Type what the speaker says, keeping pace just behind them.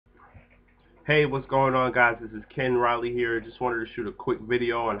Hey, what's going on, guys? This is Ken Riley here. Just wanted to shoot a quick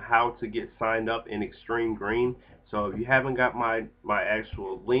video on how to get signed up in Xtreme Green. So if you haven't got my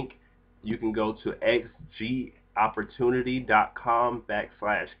actual link, you can go to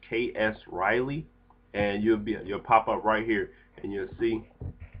xgopportunity.com/KSRiley, and you'll pop up right here, and you'll see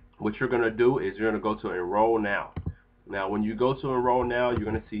what you're gonna do is you're gonna go to enroll now. Now, when you go to enroll now, you're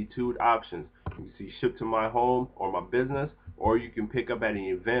gonna see two options. You can see ship to my home or my business, or you can pick up at an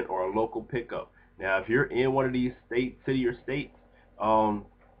event or a local pickup. Now, if you're in one of these city or states, you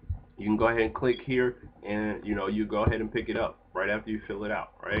can go ahead and click here, and you go ahead and pick it up right after you fill it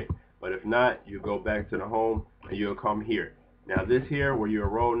out, right? But if not, you go back to the home and you'll come here. Now, this here where you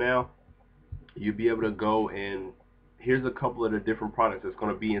enroll now, you'll be able to go and here's a couple of the different products that's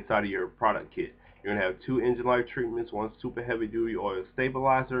going to be inside of your product kit. You're going to have 2 engine life treatments, 1 super heavy duty oil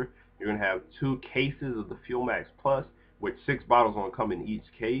stabilizer. You're going to have 2 cases of the Fuel Max Plus, with 6 bottles going to come in each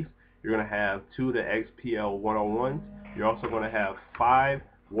case. You're going to have 2 of the XPL 101s. You're also going to have 5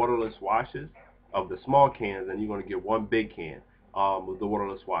 waterless washes of the small cans, and you're going to get 1 big can with the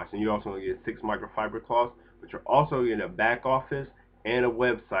waterless wash. And you're also going to get 6 microfiber cloths, but you're also getting a back office and a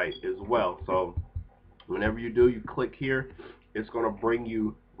website as well. So whenever you do, you click here, it's going to bring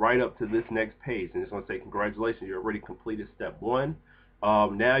you right up to this next page, and it's going to say, congratulations, you already completed step 1.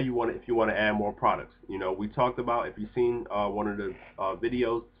 Now if you want to add more products, we talked about, if you've seen one of the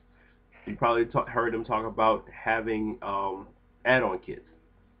videos, you probably heard them talk about having add-on kits,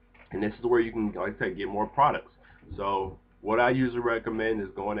 and this is where you can, like I said, get more products. So what I usually recommend is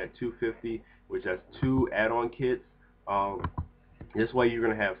going at $250, which has 2 add-on kits. This way you're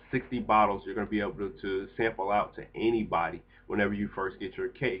going to have 60 bottles you're going to be able to sample out to anybody whenever you first get your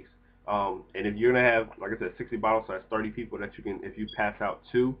case. And if you're going to have, like I said, 60 bottles, so that's 30 people that you can, if you pass out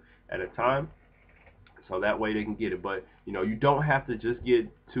 2 at a time, so that way they can get it. But you don't have to just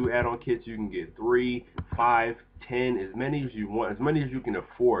get 2 add-on kits. You can get 3, 5, 10, as many as you want, as many as you can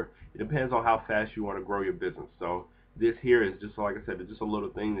afford. It depends on how fast you want to grow your business. So this here is just, like I said, it's just a little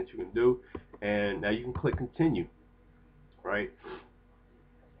thing that you can do, and now you can click continue. Right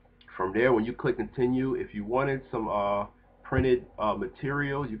from there, when you click continue, if you wanted some printed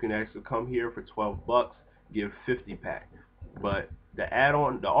material, you can actually come here for $12, give 50 pack. But the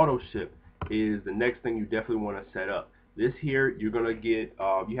add-on, the auto ship, is the next thing you definitely want to set up. This here, you're gonna get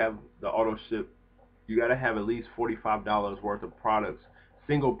you have the auto ship. You got to have at least $45 worth of products,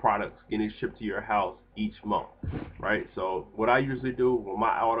 single products, getting shipped to your house each month, right? So what I usually do when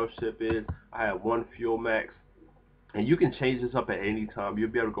my auto ship is, I have 1 Fuel Max. And you can change this up at any time. You'll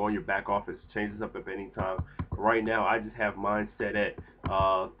be able to go in your back office, change this up at any time. Right now, I just have mine set at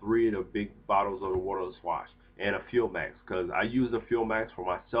 3 of the big bottles of the waterless wash and a Fuel Max, because I use the Fuel Max for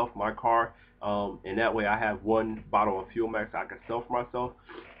myself, my car, and that way I have 1 bottle of Fuel Max I can sell for myself.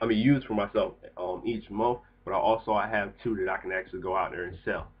 I mean, use for myself each month, but I have 2 that I can actually go out there and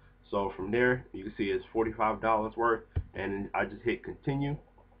sell. So from there, you can see it's $45 worth, and I just hit continue.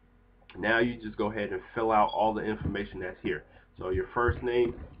 Now you just go ahead and fill out all the information that's here. So your first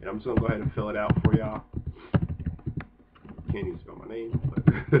name, and I'm just going to go ahead and fill it out for y'all. Can't even spell my name.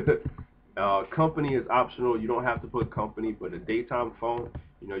 But company is optional. You don't have to put company, but a daytime phone,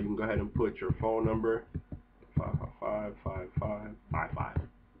 you can go ahead and put your phone number, 555-5555.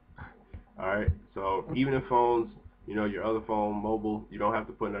 Alright, so even in phones, your other phone, mobile, you don't have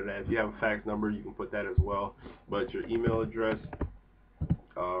to put none of that. If you have a fax number, you can put that as well. But your email address,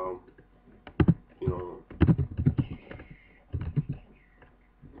 gmail.com.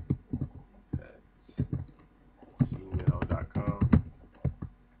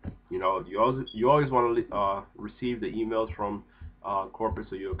 You always want to receive the emails from corporate,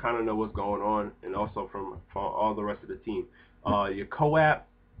 so you'll kind of know what's going on, and also from all the rest of the team. Your co-op,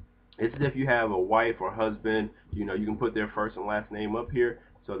 it's if you have a wife or husband, you can put their first and last name up here,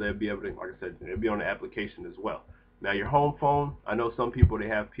 so they'll be able to, like I said, they'll be on the application as well. Now your home phone, I know some people, they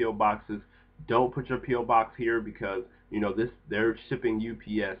have P.O. boxes. Don't put your P.O. box here because they're shipping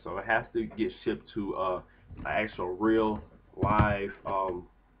UPS, so it has to get shipped to an actual real live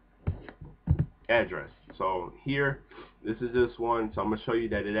address. So here, this is this one, so I'm gonna show you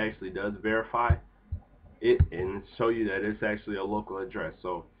that it actually does verify it and show you that it's actually a local address.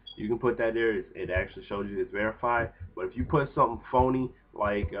 So you can put that there. It actually shows you it's verified. But if you put something phony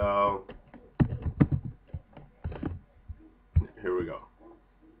like here we go.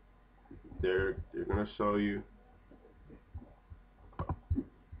 They're gonna show you.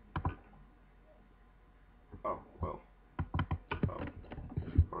 Oh well.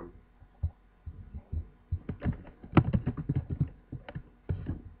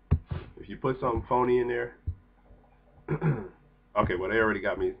 If you put something phony in there, Okay, well they already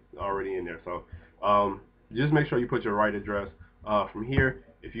got me already in there. So just make sure you put your right address. From here,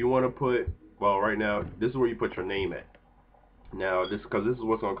 if you want to put, well, right now this is where you put your name at. Now because this is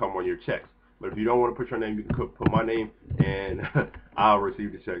what's gonna come on your checks. But if you don't want to put your name, you can put my name, and I'll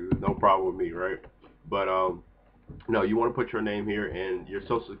receive the check. There's no problem with me, right? But no, you want to put your name here and your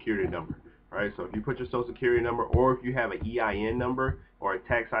social security number, right? So if you put your social security number, or if you have an EIN number or a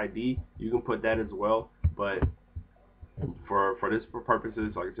tax ID, you can put that as well. But for this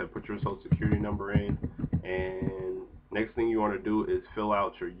purposes, like I said, put your social security number in, and next thing you want to do is fill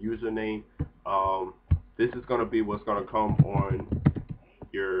out your username. This is going to be what's going to come on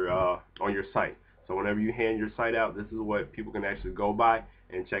your site. So whenever you hand your site out, this is what people can actually go by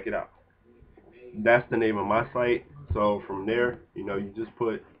and check it out. That's the name of my site. So from there, you just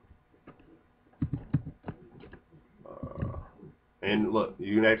put and look,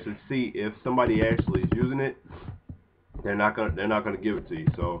 you can actually see if somebody actually is using it. They're not gonna give it to you.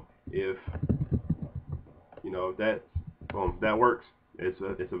 So if that works,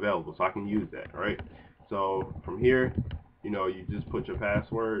 it's available, so I can use that. All right. So from here, you just put your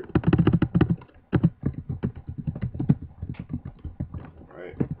password. All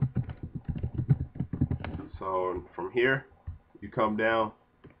right. So from here, you come down.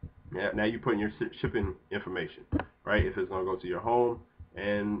 Now you put in your shipping information, right? If it's gonna go to your home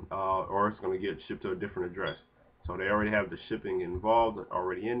and or it's gonna get shipped to a different address. So they already have the shipping involved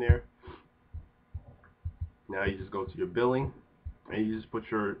already in there. Now you just go to your billing and you just put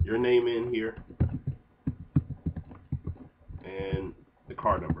your name in here and the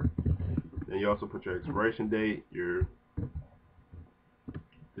card number. Then you also put your expiration date, the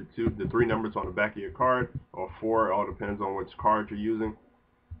three numbers on the back of your card, or four, it all depends on which card you're using.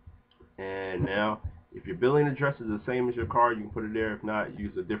 And now if your billing address is the same as your card, you can put it there. If not,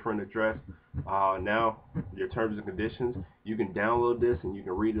 use a different address. Now your terms and conditions, you can download this and you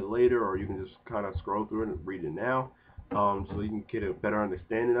can read it later, or you can just kind of scroll through it and read it now, so you can get a better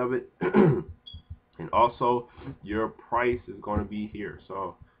understanding of it. And also your price is going to be here,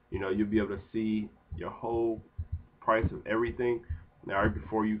 so you'll be able to see your whole price of everything. Now right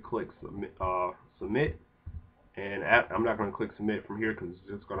before you click submit, and I'm not going to click submit from here because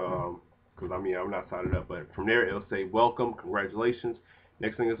it's just going to because I'm not signed up, but from there it'll say welcome, congratulations.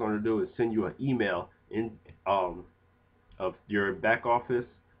 Next thing it's going to do is send you an email of your back office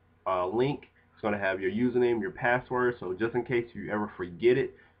link. It's going to have your username, your password, so just in case you ever forget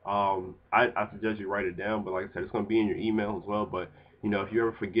it, I suggest you write it down. But like I said, it's going to be in your email as well. But if you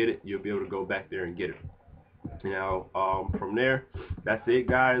ever forget it, you'll be able to go back there and get it. Now from there, that's it,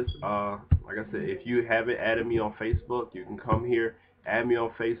 guys. Like I said, if you haven't added me on Facebook, you can come here, add me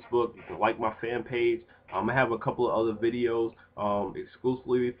on Facebook. You can like my fan page. I have a couple of other videos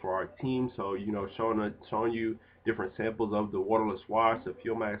exclusively for our team, so showing you different samples of the waterless wash, the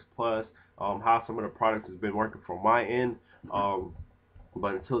Fuel Max Plus, how some of the products has been working from my end.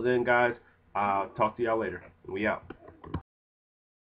 But until then, guys, I'll talk to y'all later. We out.